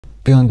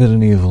Beyond Good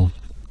and Evil.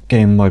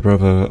 Game my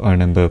brother, I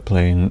remember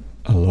playing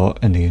a lot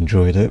and he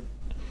enjoyed it.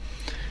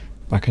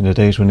 Back in the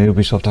days when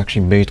Ubisoft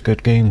actually made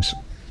good games.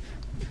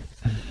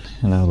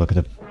 And now look at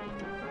it.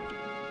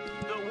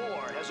 The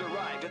war has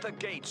arrived at the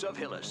gates of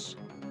Hillis.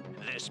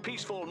 This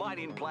peaceful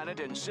mining planet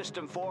in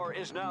System 4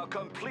 is now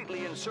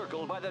completely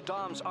encircled by the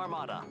Dom's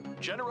Armada.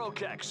 General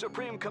Keck,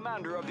 Supreme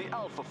Commander of the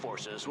Alpha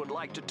Forces, would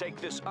like to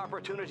take this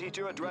opportunity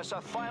to address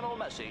a final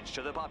message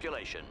to the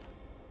population.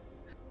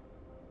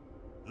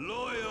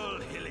 Loyal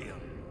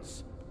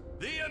Hillians,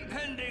 the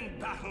impending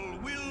battle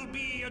will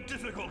be a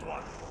difficult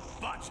one,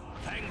 but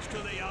thanks to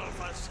the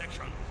Alpha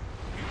section...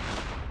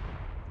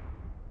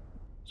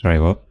 Sorry,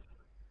 what?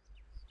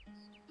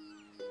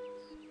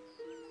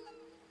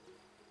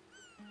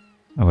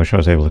 I wish I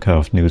was able to cut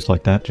off news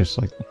like that, just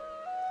like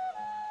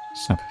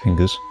snap your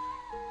fingers.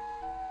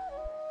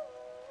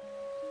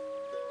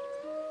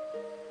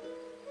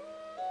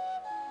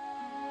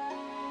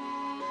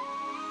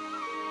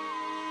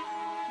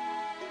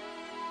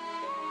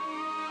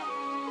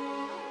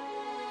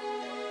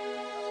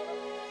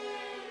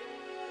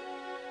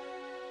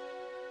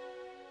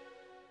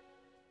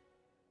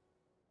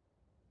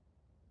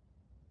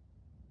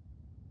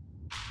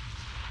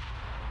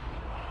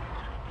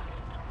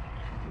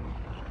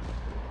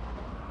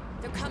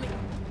 They're coming.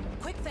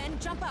 Quick, Fen,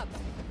 jump up.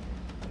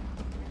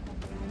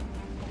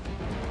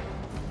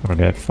 Or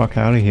get fuck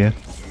out of here.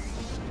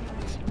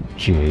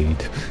 Jade.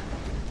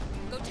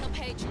 Go tell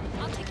Paige.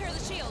 I'll take care of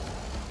the shield.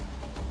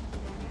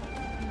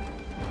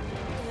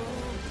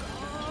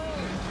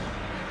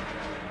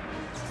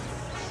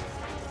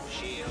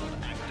 Shield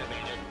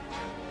activated.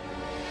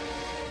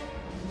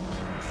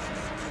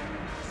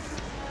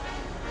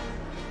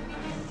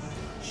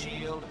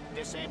 Shield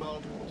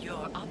disabled.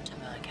 Your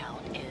Optima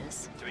account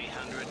is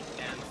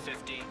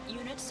 350.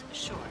 units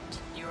short.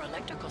 Your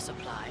electrical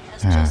supply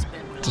has just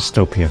been reloaded.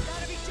 Dystopia.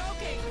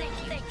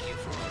 Thank you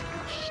for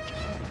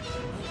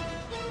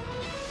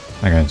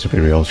Again, to be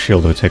real,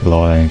 shield would take a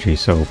lot of energy,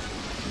 so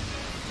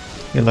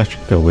the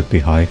electric bill would be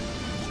high.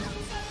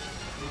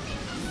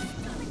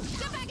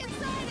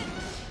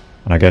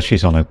 And I guess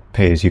she's on a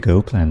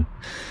pay-as-you-go plan.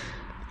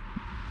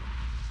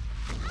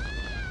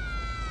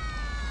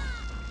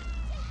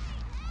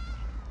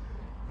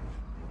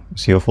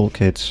 It's your fault,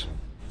 kids.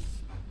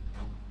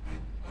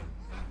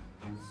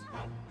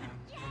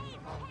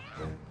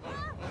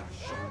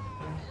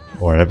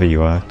 Wherever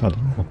you are, I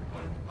don't know.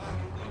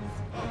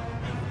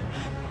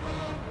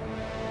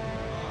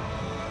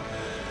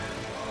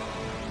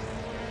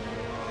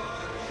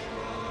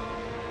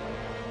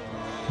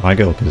 My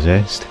girl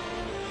possessed.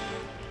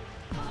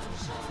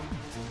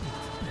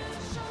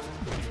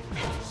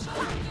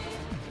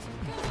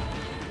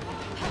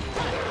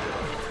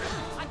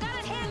 I got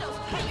it handled.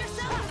 Get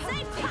yourself to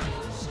safety.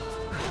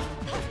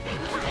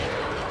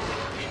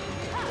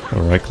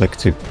 Go right click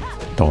to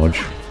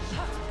dodge.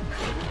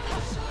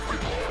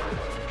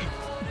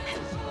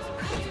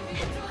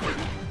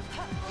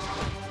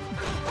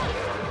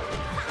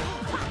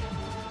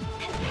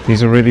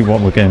 These are really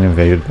what we're getting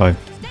invaded by.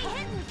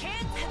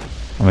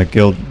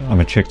 I'm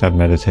a chick that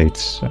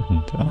meditates,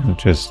 and I'm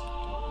just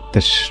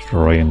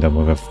destroying them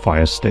with a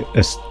fire stick,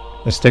 a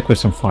stick with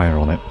some fire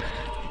on it.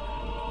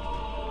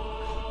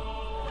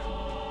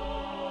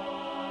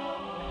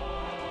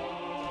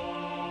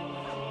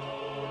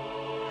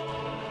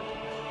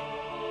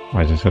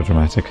 Why is it so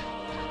dramatic?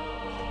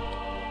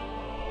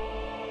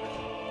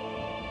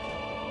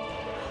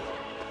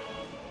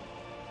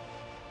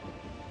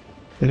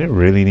 Did it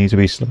really need to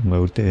be slow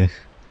mode there?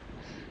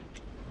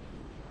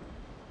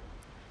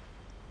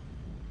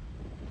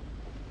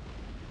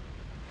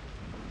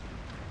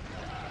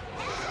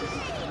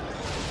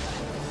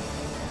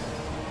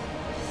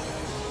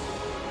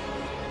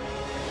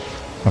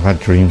 I've had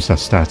dreams that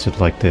started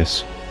like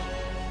this.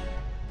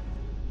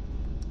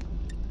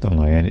 Don't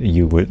lie,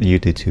 you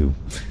did too.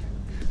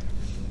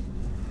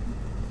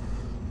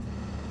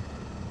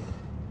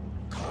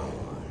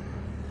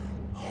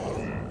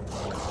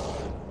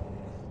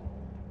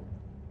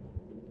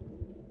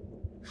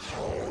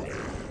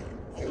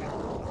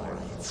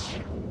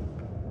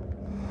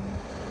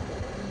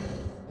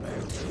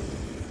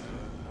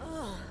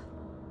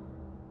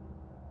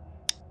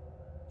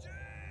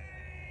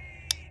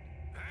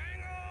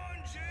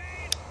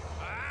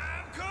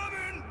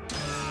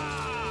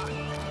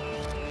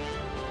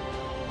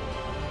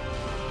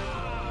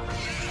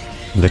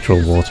 Literal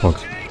warthog.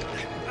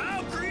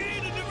 I'll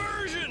create a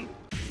diversion.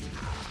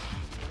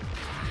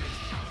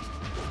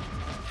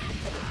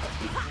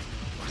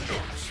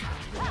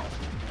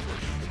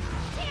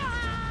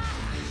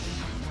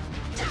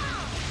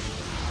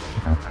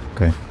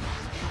 Okay.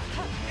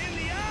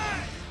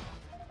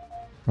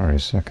 Alright, a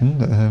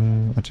second.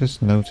 I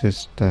just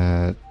noticed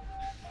that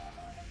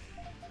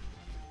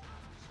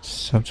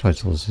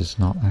subtitles is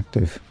not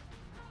active.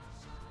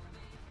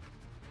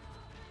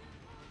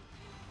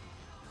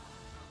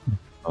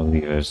 I'll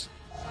leave it as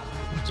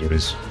it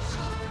is.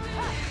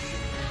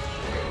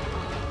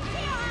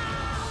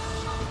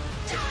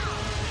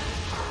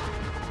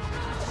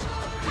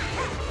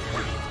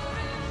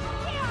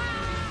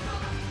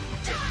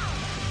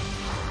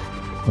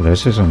 Well,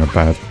 this isn't a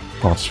bad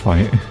boss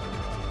fight.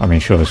 I mean,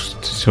 sure, it's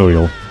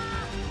tutorial.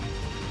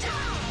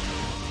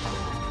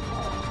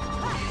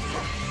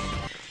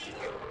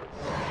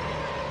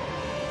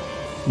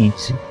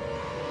 Easy.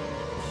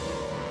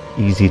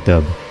 Easy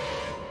dub.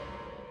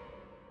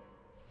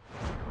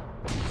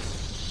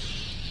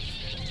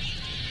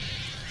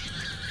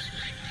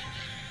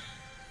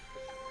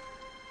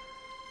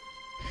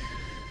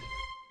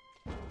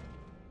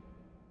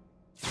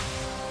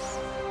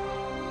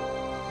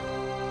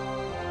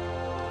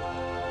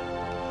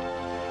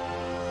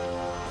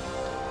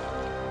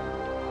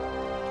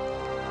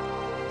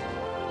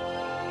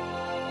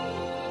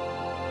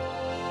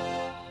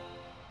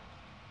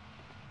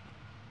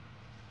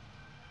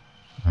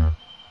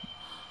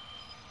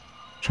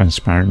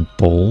 Transparent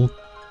ball.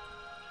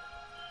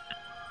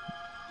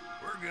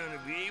 We're gonna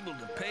be able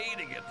to pay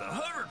to get the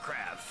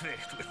hovercraft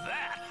fixed with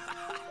that.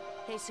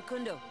 Hey,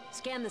 Secundo,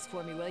 scan this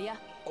for me, will ya?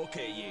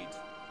 Okay, Yeet.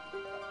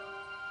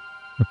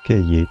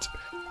 Okay, Yeet.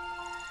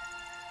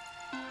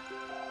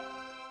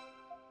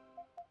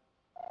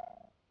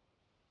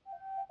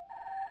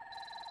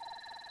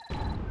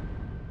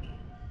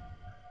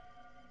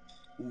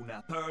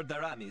 Una per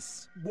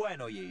Daramis.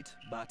 Bueno, Yeet,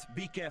 but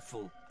be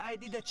careful. I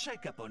did a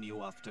checkup on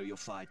you after your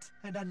fight,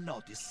 and I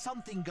noticed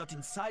something got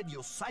inside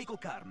your psycho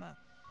karma.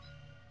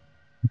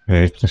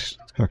 Okay, just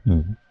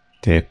fucking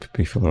dip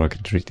before I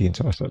can read the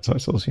entire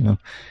subtitles, you know.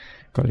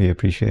 Gotta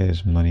appreciate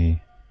his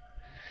money.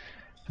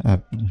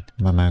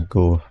 Mama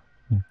Go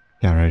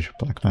Garage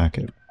Black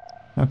Market.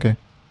 Okay.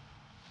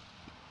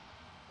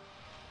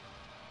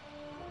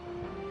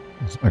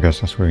 I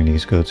guess that's where he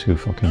needs to go to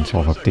fucking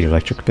solve up the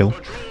electric bill.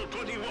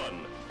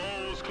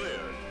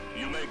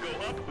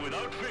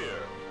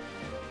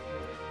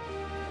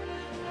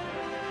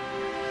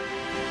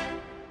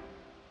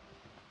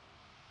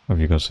 What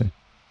have you got to say?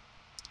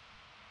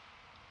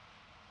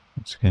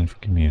 Once again for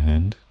giving me a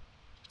hand.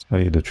 To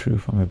tell you the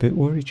truth, I'm a bit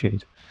worried,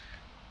 Jade.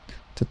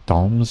 The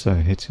DOMs are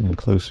hitting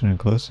closer and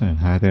closer and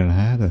harder and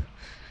harder.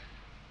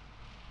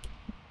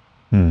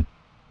 I'm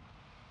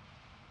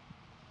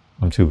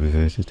too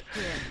perverted.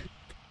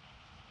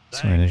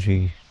 Some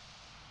energy.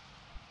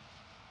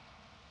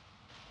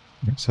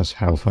 I guess that's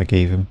health I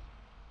gave him.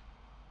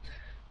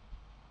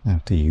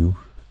 After you.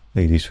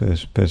 Ladies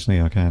first.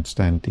 Personally, I can't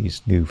stand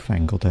these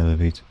newfangled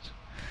elevators.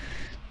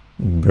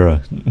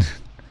 Bruh.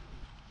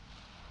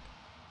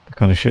 The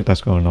kind of shit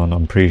that's going on,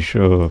 I'm pretty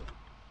sure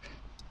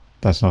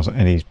that's not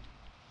any...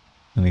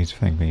 I need to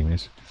thank me,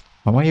 miss.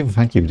 I might even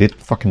thank you, you did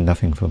fucking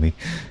nothing for me.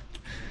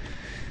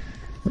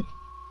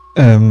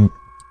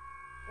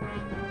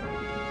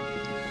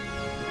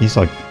 He's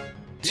like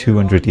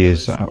 200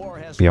 years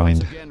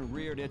behind. Again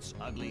reared its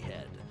ugly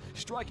head,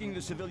 striking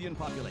the civilian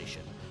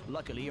population.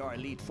 Luckily, our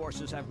elite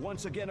forces have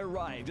once again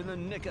arrived in the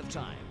nick of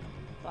time.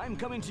 I'm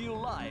coming to you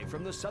live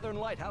from the Southern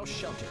Lighthouse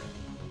Shelter.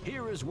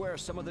 Here is where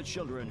some of the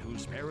children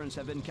whose parents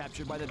have been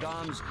captured by the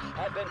Doms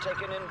have been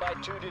taken in by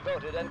two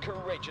devoted and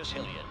courageous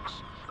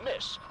Hylians.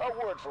 Miss, a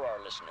word for our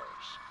listeners.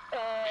 Yeah,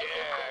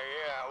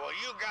 well,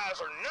 you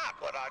guys are not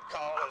what I'd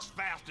call as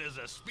fast as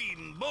a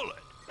speeding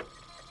bullet.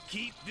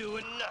 Keep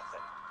doing nothing,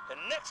 and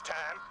next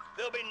time,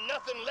 there'll be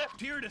nothing left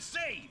here to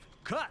save.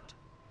 Cut!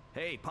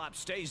 Hey, Pop,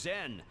 stay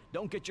zen.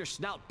 Don't get your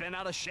snout bent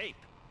out of shape.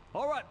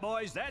 All right,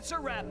 boys, that's a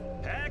wrap.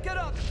 Pack it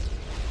up.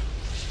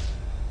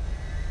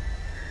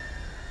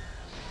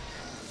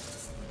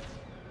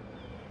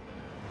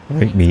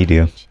 Right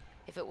media.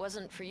 If it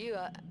wasn't for you,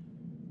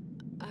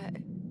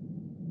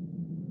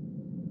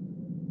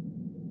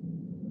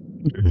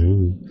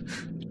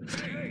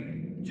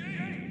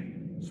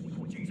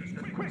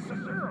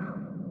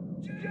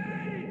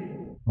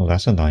 Well,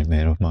 that's a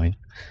nightmare of mine.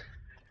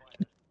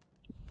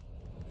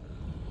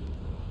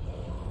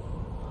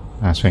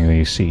 Last thing that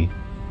you see.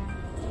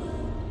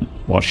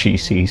 What she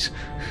sees.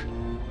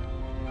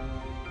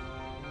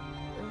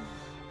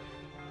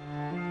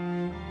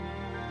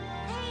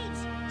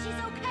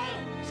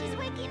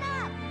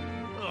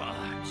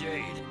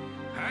 Jade,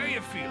 how are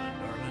you feeling,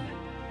 darling?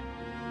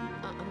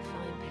 I'm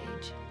fine,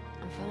 Paige.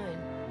 I'm fine.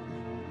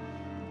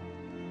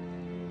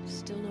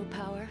 Still no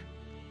power?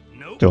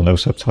 Nope. Still no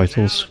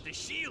subtitles. Now that the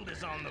shield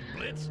is on the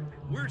blitz,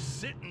 we're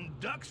sitting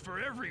ducks for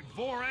every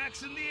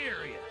Vorax in the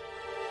area.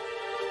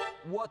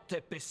 What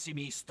a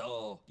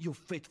pessimisto! Your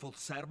faithful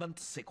servant,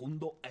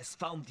 Secundo, has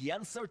found the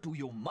answer to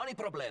your money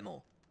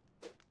problemo.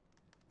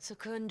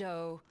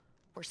 Secundo,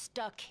 we're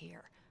stuck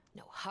here.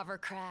 No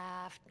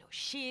hovercraft, no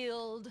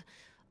shield.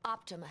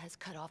 Optima has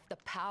cut off the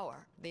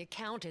power. The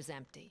account is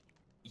empty.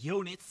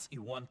 Units,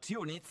 you want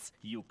units?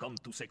 You come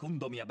to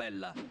Secundo, mia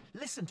bella.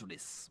 Listen to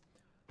this.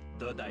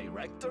 The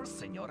director,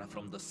 Senora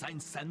from the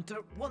Science Center,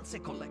 wants a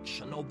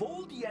collection of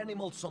all the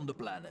animals on the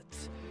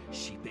planet.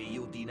 She pay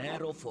you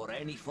dinero for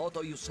any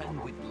photo you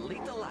send with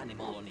little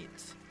animal on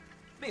it.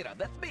 Mira,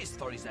 that beast,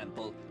 for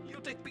example. You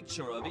take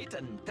picture of it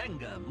and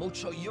tenga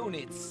mucho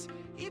units.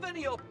 Even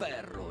your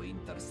perro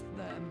interests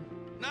them.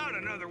 Not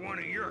another one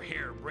of your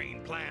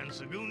harebrained plans,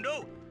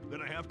 Segundo.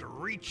 Gonna have to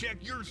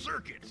recheck your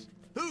circuits.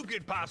 Who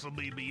could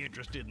possibly be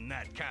interested in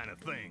that kind of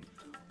thing?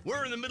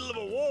 We're in the middle of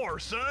a war,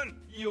 son.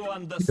 You You'll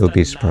understand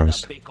be nada,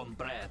 surprised. bacon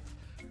breath.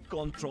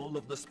 Control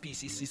of the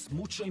species is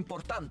mucho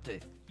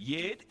importante.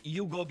 Yet,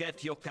 you go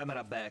get your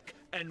camera back,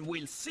 and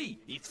we'll see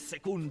if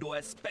Secundo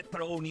has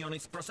pepperoni on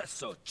his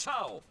processor.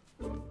 Ciao!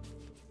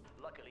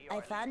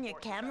 I found your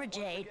camera,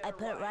 Jade. I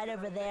put it right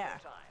over there.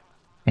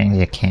 And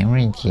your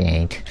camera,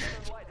 Jade.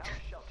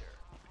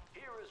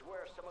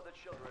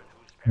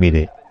 Beat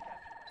it.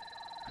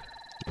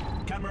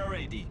 Camera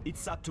ready.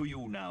 It's up to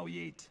you now,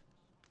 Yate.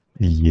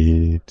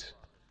 Yet.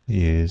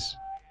 Yes.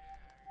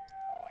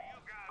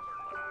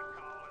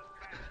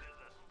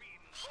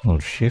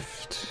 Hold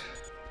shift.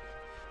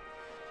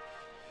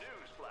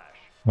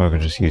 Or I can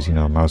just use,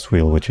 mouse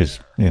wheel, which is,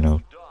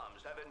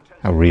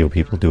 how real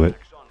people do it.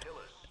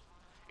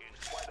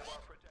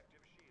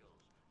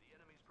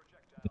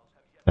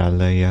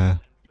 That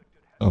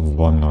of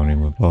one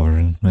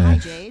non-removing. Hi,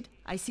 Jade.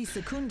 I see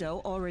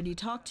Secundo already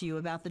talked to you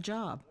about the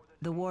job.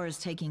 The war is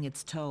taking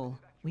its toll.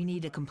 We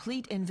need a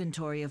complete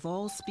inventory of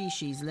all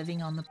species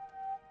living on the...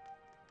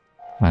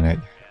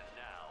 Man,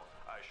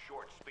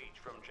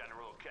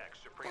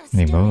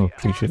 any more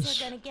creatures?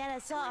 They're gonna get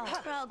us all.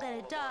 We're all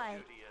gonna die.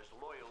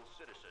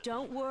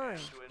 Don't worry,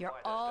 you're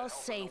all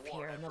safe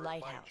here in the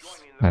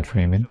lighthouse. That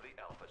framing.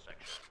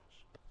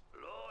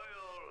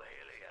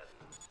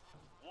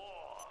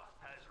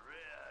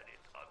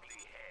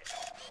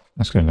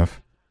 That's good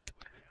enough.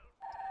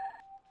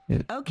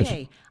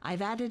 Okay,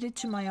 I've added it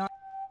to my...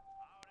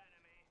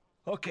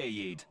 Okay,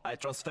 Yade. I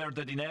transferred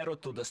the dinero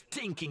to the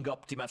stinking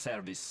Optima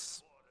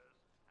service.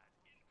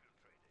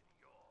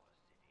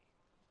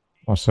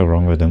 What's so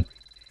wrong with them?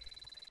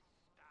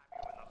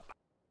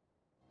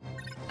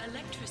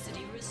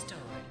 Electricity restored.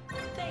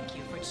 Thank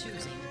you for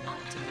choosing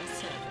Optima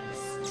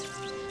Service.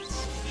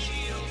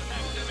 Shield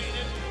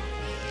activated.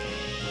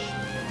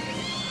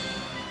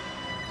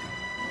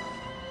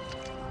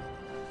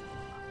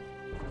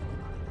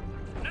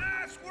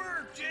 Nice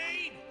work,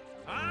 Jade.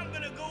 I'm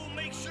gonna go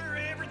make sure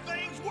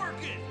everything's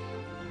working.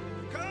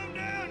 Come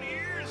down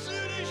here as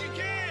soon as you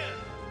can.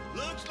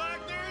 Looks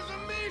like there's a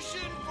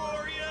mission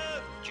for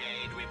you.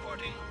 Jade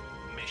reporting.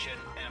 Mission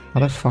M.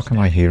 How the fuck am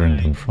I hearing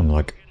them from,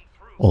 like,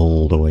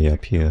 all the way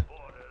up here?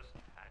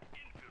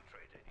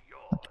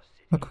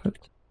 Look, it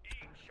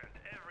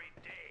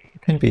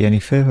can't be any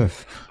further.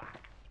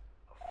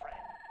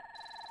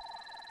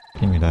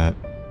 Give me that.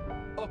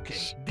 Okay,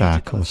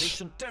 Darkles.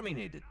 digitalization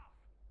terminated.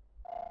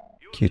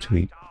 Q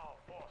tweet.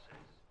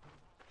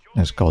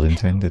 As God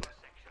intended.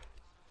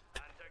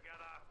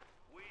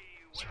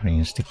 Sorry,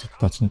 instinctive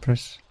button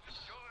press.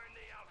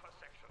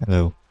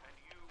 Hello.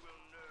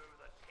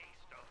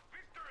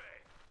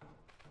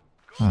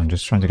 Oh, I'm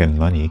just trying to get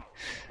money.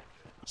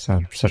 Is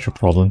that such a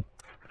problem?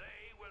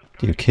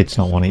 Do your kids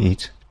not want to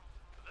eat?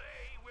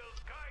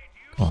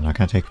 Come on, I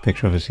can't take a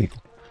picture of a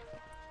sequel.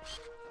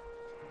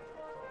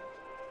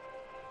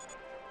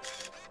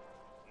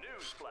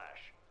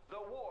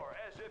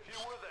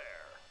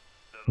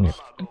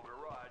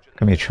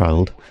 Come here,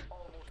 child.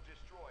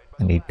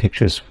 I need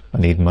pictures. I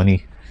need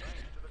money.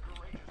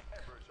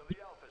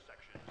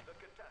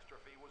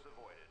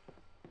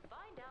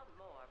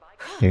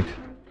 Dude.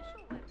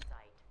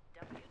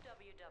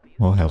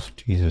 More health,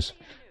 Jesus.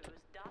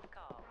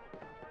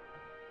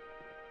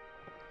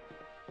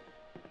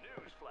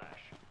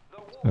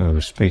 Oh,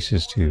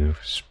 spaces to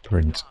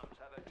sprint.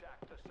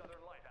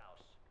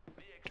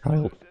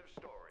 Child.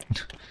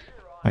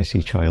 I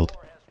see child.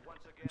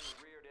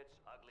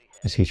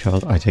 I see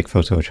child. I take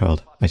photo of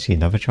child. I see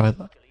another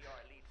child.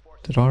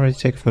 Did I already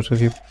take a photo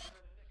of you?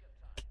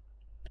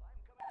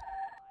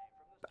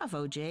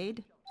 Bravo,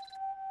 Jade.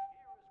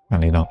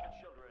 Apparently not.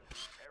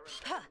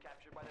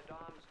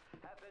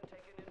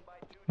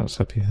 What's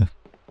up here?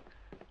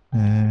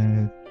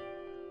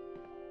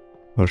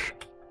 Push.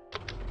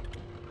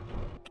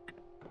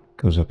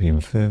 Goes up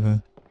even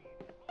further.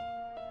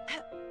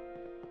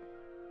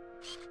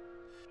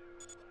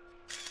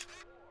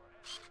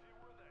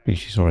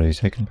 Species already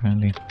taken,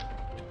 apparently.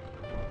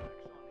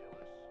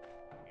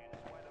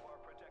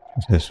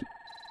 What's this?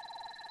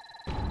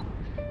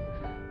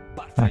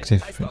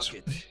 Active.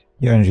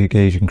 Your energy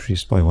gauge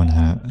increased by 1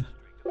 hat.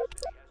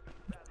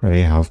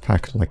 Already have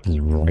pack like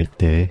right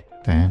there.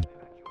 Damn.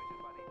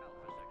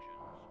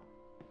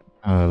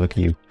 Look at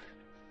you.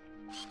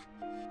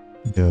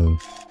 Yo.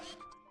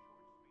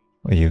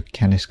 What are you?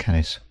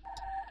 Canis.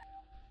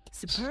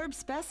 Superb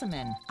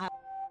specimen.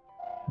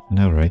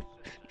 No, right?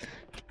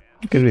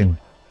 Look at him.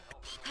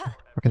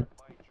 Fucking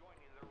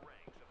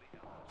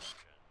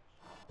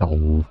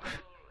dull.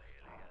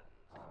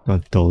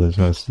 Got dull as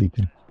well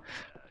sleeping.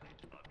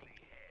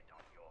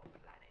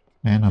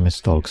 Man, I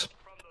miss dogs.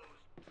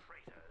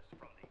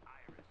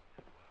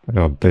 I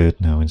got a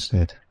bird now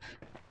instead.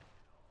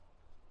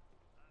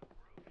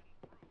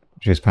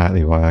 Which is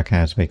partly why I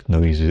can't make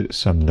noises,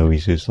 some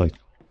noises like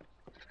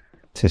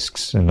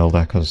tisks and all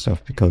that kind of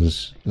stuff,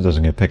 because it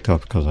doesn't get picked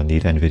up because I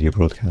need Nvidia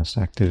broadcast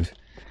active.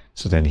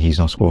 So then he's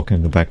not squawking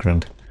in the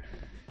background.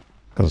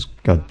 Because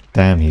god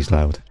damn he's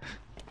loud.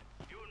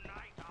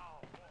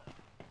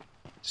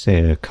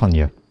 Say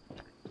Konya.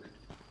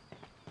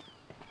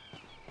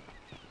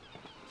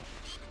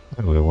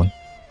 A weird one.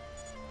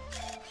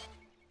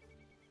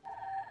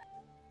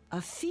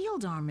 A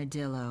field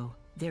armadillo.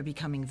 They're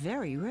becoming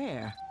very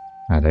rare.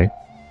 Are they?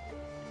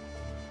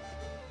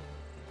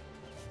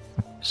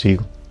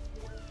 Seagull.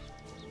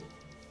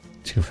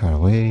 Too far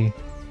away.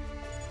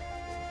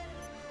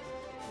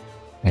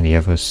 Any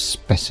other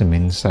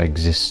specimens that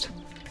exist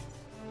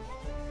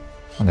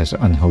on this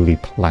unholy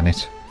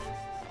planet?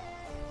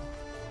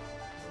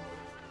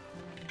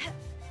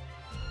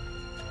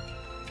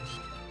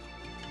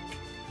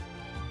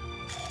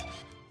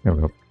 There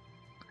we go.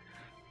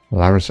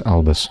 Laris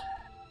albus.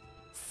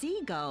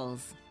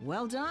 Seagulls.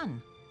 Well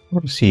done.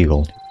 What a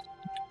seagull.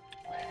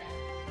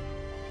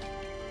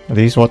 Are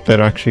these what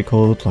they're actually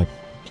called? Like,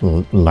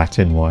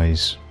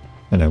 Latin-wise?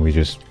 And then we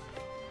just,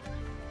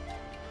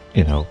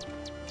 you know,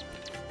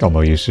 got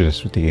more used to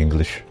this with the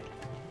English.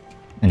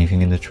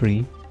 Anything in the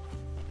tree?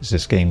 Is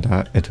this game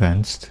that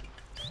advanced?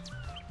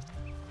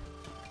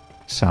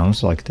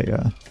 Sounds like they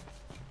are.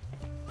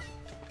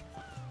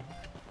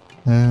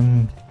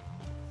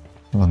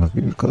 How long have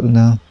we got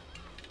now?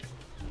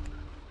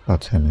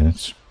 About 10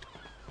 minutes.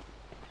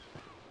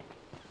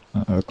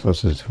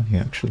 Closer to 20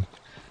 actually.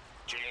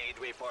 Jade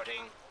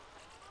reporting.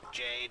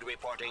 Jade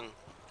reporting.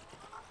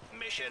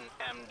 Mission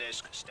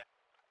M-Disk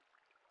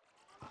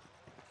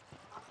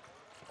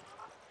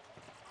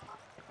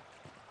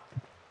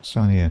It's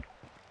on here.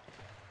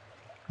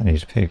 I need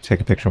to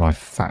take a picture of my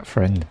fat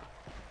friend.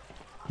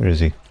 Where is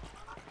he?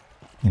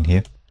 In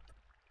here?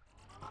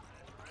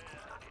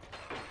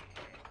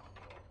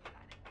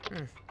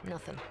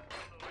 Nothing.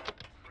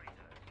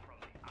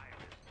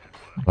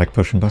 I like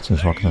pushing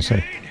buttons, what can I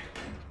say?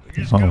 We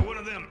just got one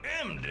of them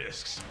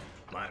M-Disks.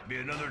 Might be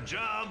another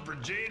job for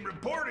Jade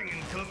Reporting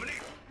and Company.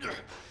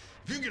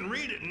 If you can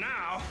read it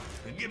now,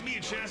 it'll give me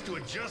a chance to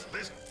adjust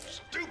this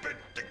stupid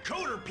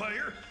decoder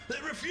player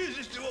that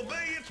refuses to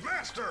obey its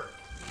master.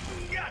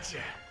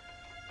 Gotcha.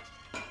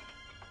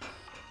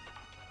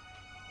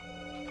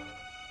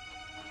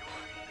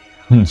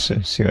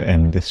 See your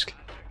M disk.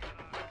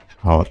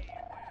 Hard.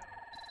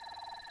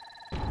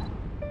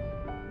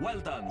 Well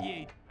done,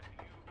 Jade.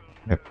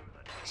 Yep.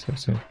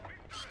 So.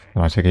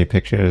 Can I take a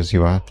picture as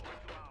you are?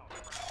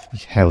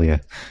 Hell yeah.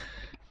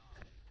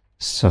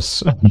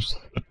 Sus.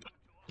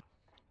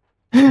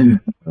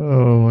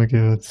 Oh my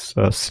god,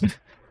 sus.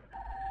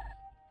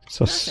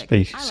 Sus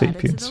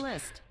sapiens.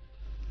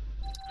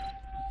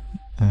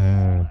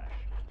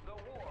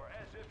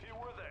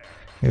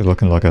 You're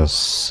looking like a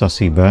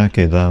sussy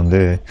barker down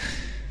there.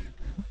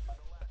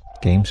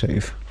 Game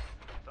save.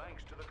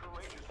 Thanks to the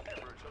courageous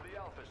efforts of the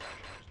Alpha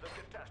sections, the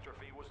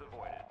catastrophe was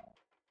avoided.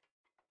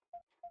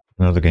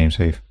 Another game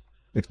save.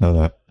 Ignore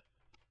that.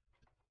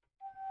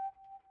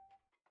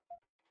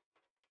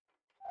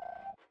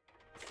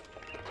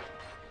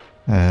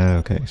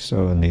 Okay,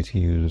 so I need to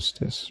use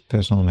this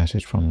personal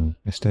message from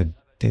Mr.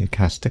 De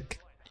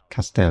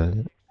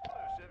Castel.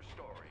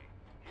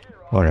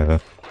 Whatever.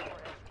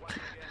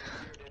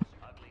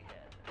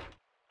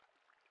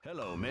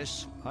 Hello,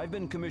 miss. I've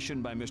been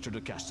commissioned by Mr.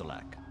 de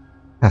Castellac.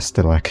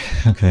 Castellac,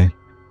 okay.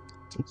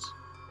 It's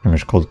pretty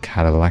much called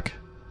Cadillac.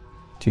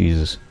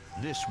 Jesus.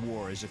 This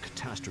war is a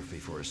catastrophe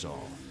for us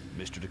all.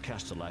 Mr. de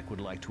Castellac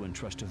would like to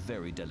entrust a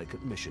very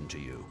delicate mission to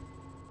you.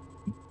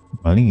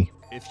 Money.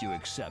 If you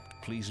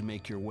accept, please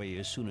make your way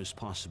as soon as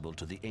possible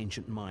to the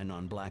ancient mine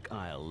on Black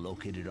Isle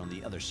located on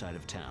the other side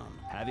of town.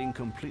 Having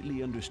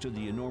completely understood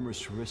the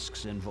enormous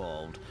risks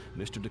involved,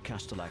 Mr. de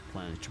Castellac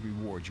plans to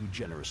reward you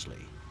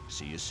generously.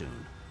 See you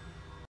soon.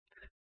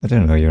 I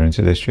don't know you're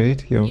into this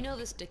trade. You know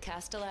this de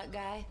Castellac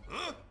guy?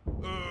 Huh?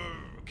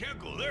 Can't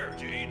go there,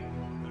 Jade.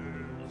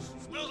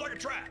 Smells like a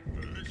trap.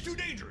 It's too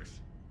dangerous.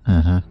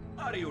 Uh-huh.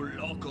 Are you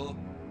loco?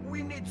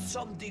 We need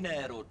some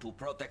dinero to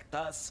protect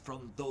us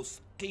from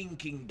those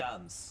stinking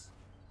dons.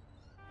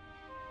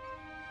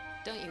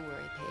 Don't you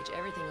worry, Paige.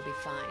 Everything will be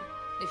fine.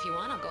 If you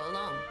want, I'll go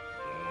alone.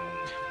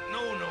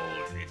 No,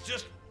 it's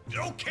just...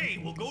 Okay,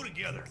 we'll go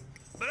together.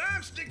 But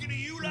I'm sticking to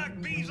you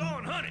like bees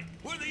on honey,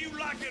 whether you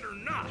like it or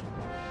not.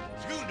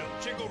 Segundo,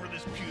 check over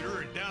this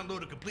computer and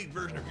download a complete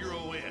version of your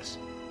OS.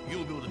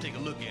 You'll be able to take a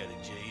look at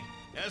it, Jade.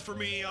 As for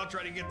me, I'll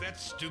try to get that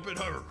stupid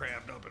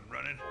hovercraft up and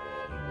running.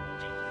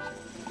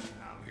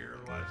 I'm here,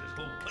 otherwise this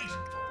whole place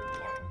will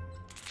fall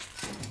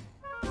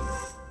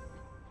apart.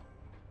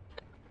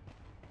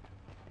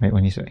 Wait,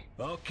 when you say.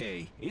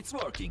 Okay, it's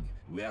working.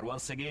 We are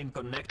once again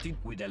connected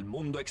with El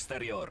Mundo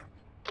Exterior.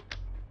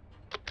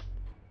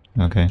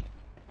 Okay.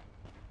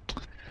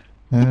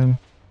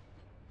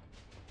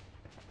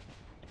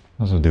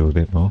 Also do a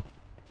bit more.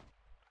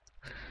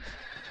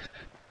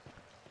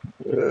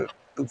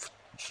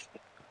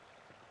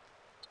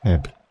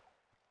 Tab.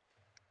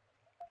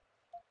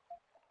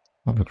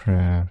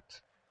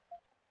 Hovercraft.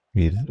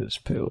 Readers,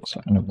 pills,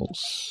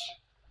 animals.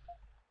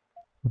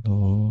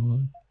 Oh.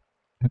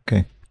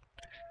 Okay.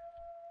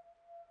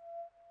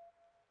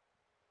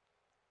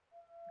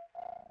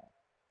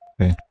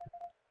 Okay.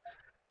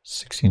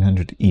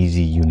 1600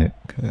 easy unit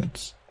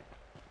codes.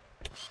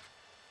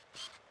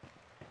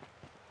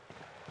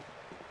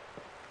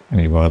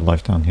 Any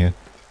wildlife down here?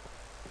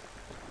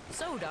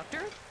 So,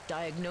 Doctor,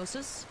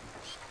 diagnosis?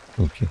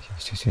 Oh,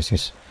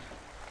 yes.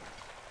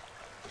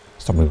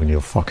 Stop moving,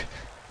 you fuck.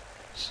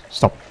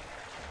 Stop.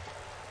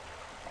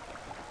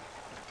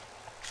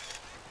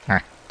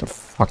 Ah, the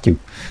fuck you.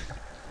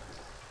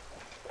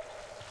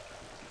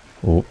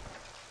 Oh.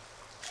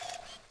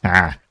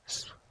 Ah,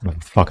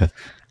 motherfucker.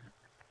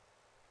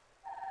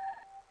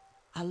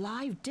 A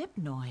live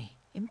dipnoi.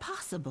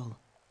 Impossible.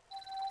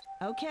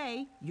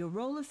 Okay, your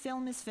roll of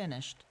film is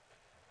finished.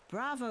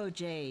 Bravo,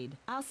 Jade.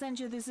 I'll send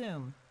you the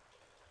zoom.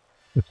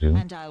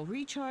 And I'll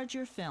recharge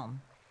your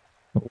film.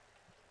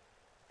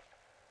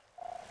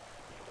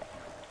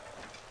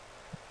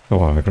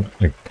 Oh,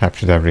 I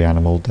captured every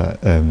animal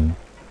that in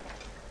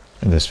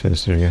this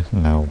first area,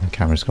 and now my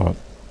camera's got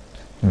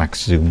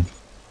max zoom.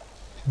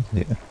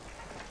 Yeah.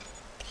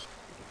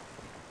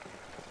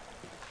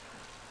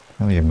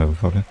 Hell yeah,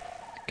 motherfucker.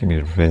 Give me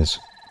the reverse.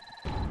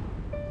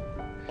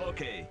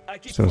 Okay, I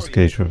keep Stores the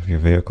gauge of your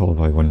vehicle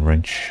by 1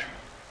 wrench.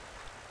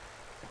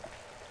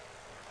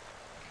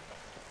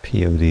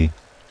 POD.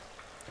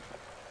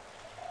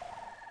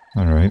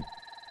 Alright.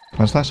 When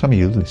was the last time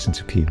you listened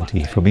to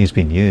POD? For me it's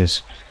been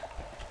years.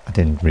 I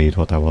didn't read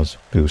what that was.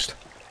 Boost.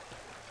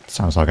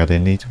 Sounds like I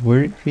didn't need to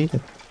read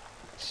it.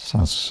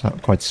 Sounds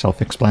quite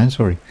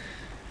self-explanatory.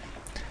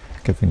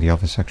 Giving the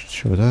other section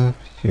showed up.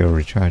 You're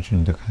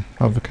recharging the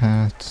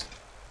hovercard.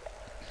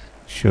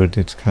 Sure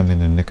did come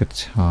in a nick of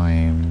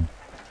time.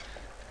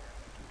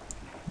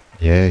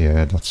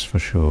 Yeah, that's for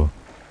sure.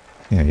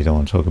 Yeah, you don't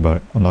want to talk about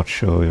it. I'm not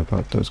sure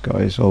about those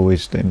guys.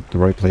 Always in the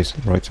right place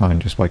at the right time,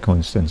 just by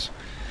coincidence.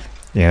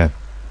 Yeah,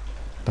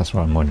 that's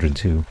what I'm wondering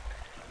too.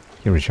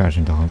 You're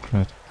recharging the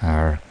hovercard.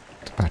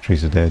 The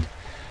batteries are dead.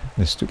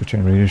 The stupid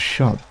generator is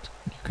shot.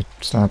 You could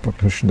start by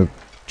pushing the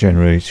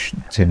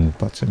generating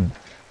button.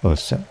 Oh,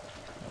 set.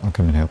 I'll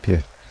come and help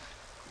you.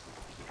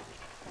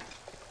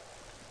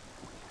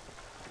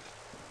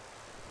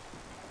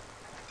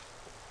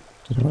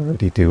 Did I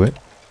already do it?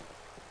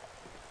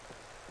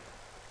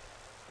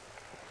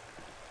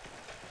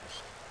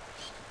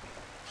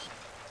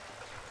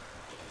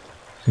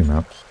 Zoom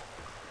out.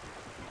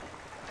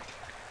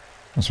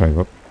 That's right,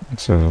 but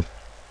so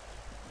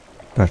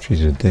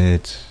batteries are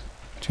dead.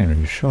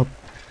 Generator shot.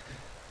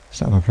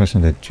 Start by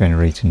pressing the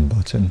generating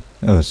button.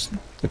 Oh, it's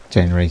the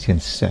generating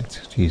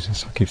set.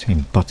 Jesus, I keep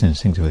saying button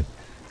instinctively.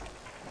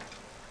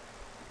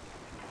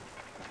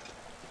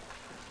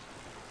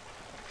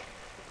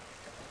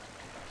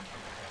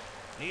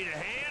 Need a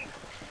hand?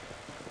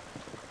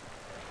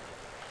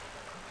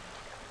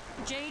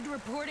 Jade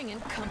reporting in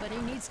company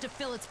needs to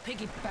fill its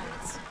piggy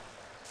banks.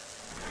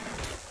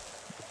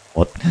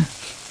 What?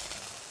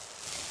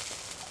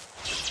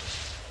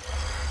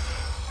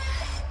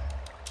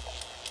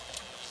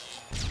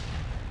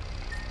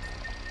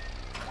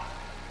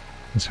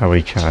 That's how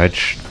we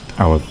charge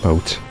our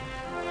boat.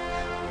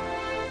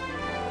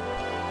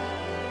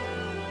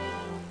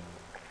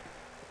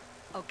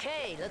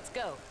 Okay, let's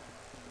go.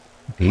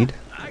 Indeed.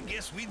 I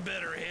guess we'd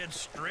better head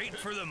straight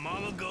for the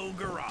Mama Go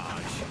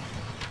garage.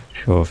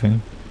 Sure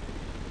thing.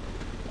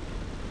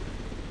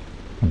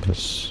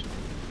 Compass.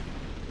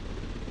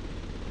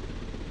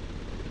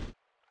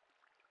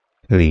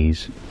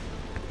 Please.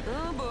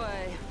 Oh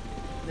boy.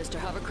 Mr.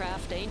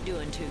 Hovercraft ain't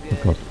doing too Oh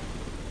good. God.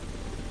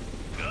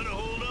 Gotta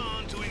hold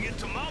on till we get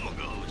to Mama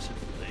Go's.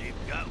 They've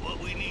got what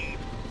we need.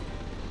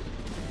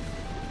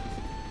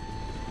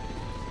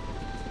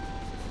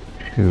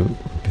 To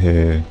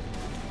repair.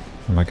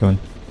 Where am I going?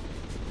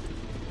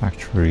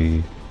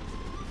 Factory.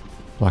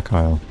 Black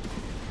Isle.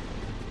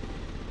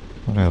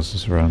 What else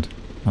is around?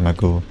 I might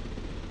go.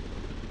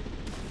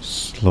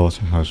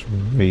 Slaughterhouse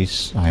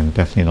race. I am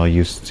definitely not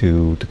used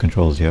to the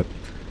controls yet.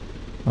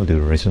 I'll do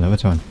the race another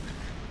time.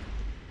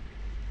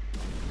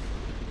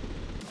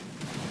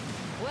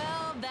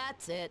 Well,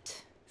 that's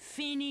it.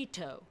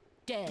 Finito.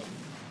 Dead.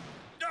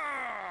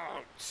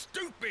 Oh,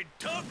 stupid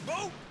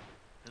tugboat!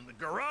 And the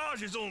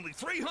garage is only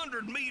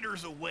 300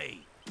 meters away.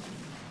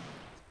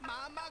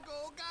 Mama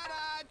Go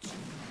garage,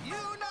 you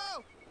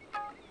know.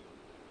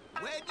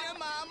 Where your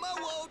mama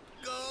won't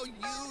go,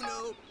 you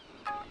know.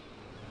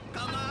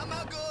 Come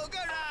Mama Go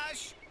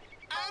garage.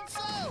 And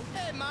so,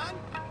 hey man,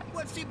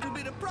 what seems to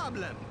be the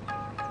problem?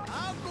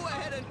 I'll go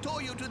ahead and tow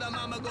you to the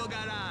Mama Go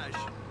garage.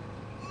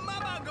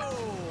 Mama Go!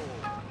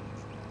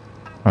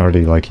 I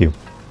already like you.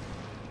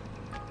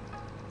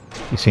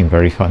 You seem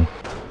very fun.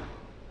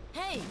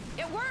 Hey,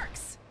 it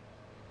works!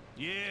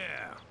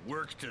 Yeah,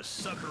 works to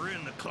sucker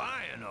in the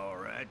client, all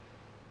right.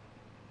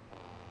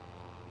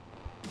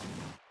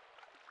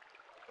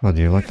 Oh,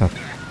 do you like that?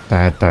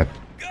 That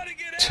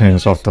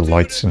turns off the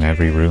lights in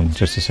every room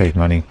just to save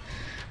money.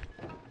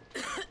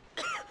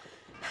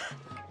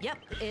 Yep,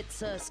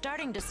 it's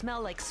starting to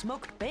smell like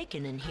smoked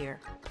bacon in here.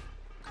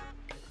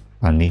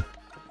 Funny.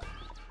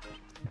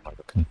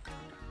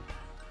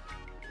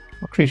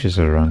 What creatures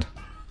are around?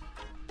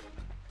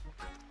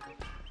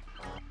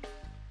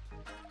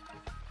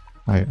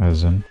 Hi,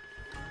 Azam.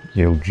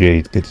 Yo,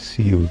 Jade, good to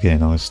see you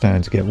again. I was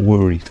starting to get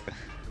worried.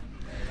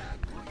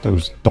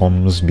 Those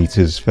DOMS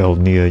meters fell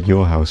near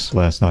your house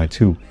last night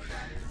too.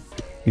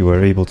 you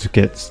were able to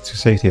get to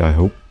safety, I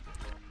hope.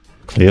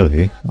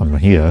 Clearly, I'm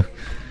here.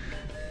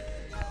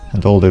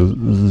 And all the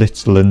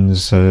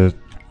littlins,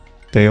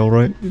 they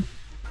alright?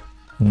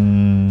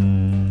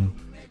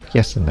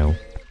 Yes and no.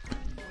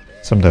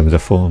 Sometimes they're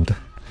formed.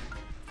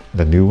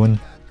 The new one,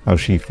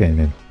 how's she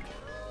feeling?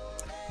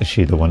 Is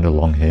she the one with the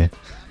long hair?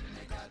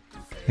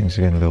 Things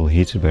are getting a little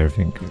heated, but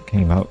everything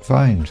came out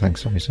fine,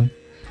 thanks Ryzen.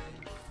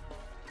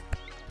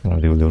 And I'll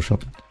do a little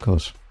shopping, of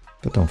course.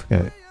 But don't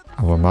forget,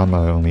 our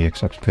mama only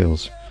accepts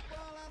pills.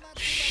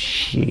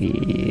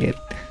 Shit.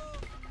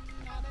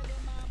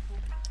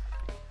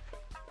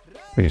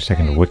 Wait a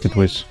second, the Wicked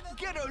Wiz.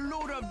 Get a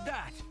load of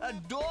that! A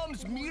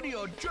Dom's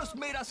meteor just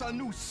made us a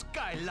new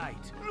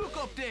skylight. Look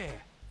up there.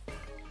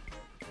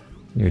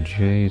 Yo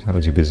Jade,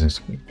 how's your business?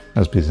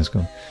 How's business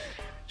going?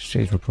 Is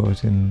Jade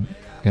reporting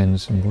again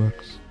some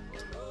works?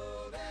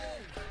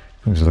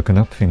 Things are looking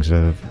up, things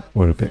were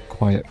a bit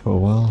quiet for a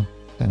while.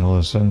 Then all of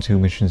a sudden 2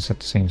 missions at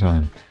the same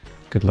time.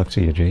 Good luck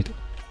to you, Jade.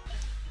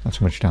 Not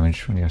too much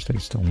damage from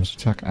yesterday's storm's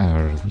attack.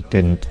 We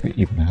didn't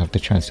even have the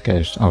chance to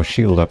get our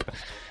shield up.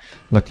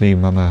 Luckily,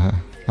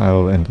 Mama,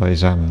 Hal and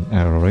Izam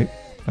are alright.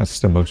 That's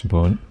the most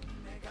important.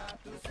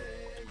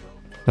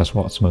 That's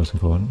what's most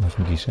important, I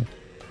think he said.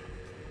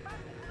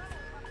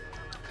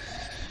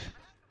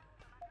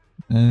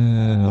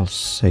 I'll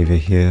save it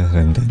here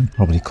and then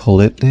probably call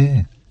it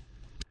there.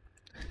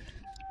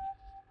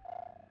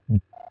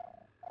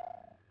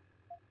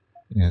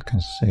 Yeah, I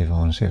can save. I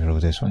want to save it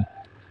over this one.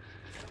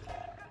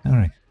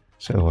 Alright,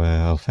 so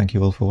I'll thank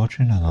you all for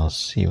watching and I'll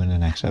see you in the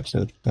next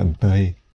episode. Bye bye.